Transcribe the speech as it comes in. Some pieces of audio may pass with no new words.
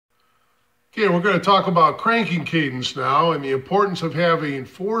Okay, we're going to talk about cranking cadence now and the importance of having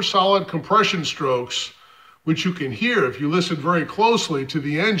 4 solid compression strokes, which you can hear if you listen very closely to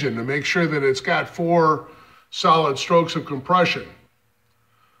the engine to make sure that it's got 4 solid strokes of compression.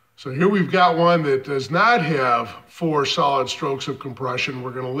 So here we've got one that does not have 4 solid strokes of compression.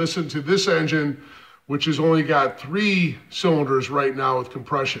 We're going to listen to this engine, which has only got 3 cylinders right now with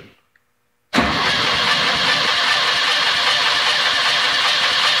compression.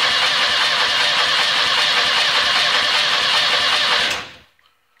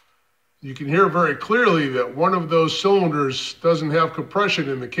 You can hear very clearly that one of those cylinders doesn't have compression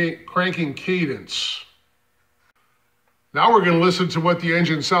in the cranking cadence. Now we're going to listen to what the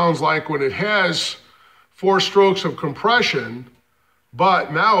engine sounds like when it has 4 strokes of compression,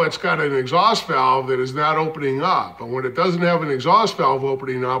 but now it's got an exhaust valve that is not opening up. And when it doesn't have an exhaust valve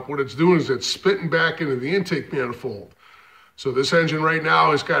opening up, what it's doing is it's spitting back into the intake manifold. So this engine right now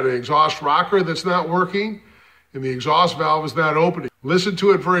has got an exhaust rocker that's not working, and the exhaust valve is not opening. Listen to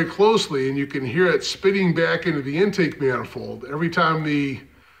it very closely and you can hear it spitting back into the intake manifold every time the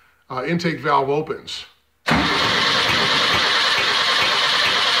intake valve opens.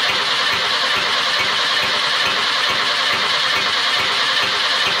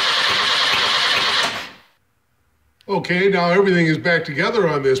 Okay, now everything is back together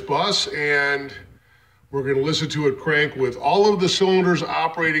on this bus and we're going to listen to it crank with all of the cylinders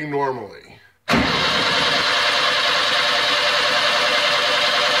operating normally.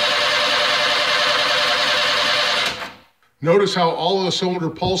 Notice how all of the cylinder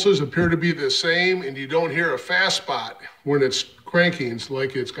pulses appear to be the same and you don't hear a fast spot when it's cranking. It's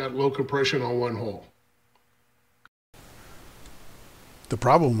like it's got low compression on one hole. The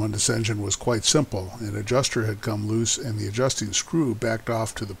problem on this engine was quite simple. An adjuster had come loose and the adjusting screw backed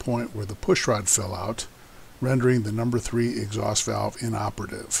off to the point where the pushrod fell out, rendering the number 3 exhaust valve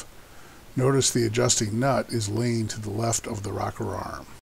inoperative. Notice the adjusting nut is laying to the left of the rocker arm.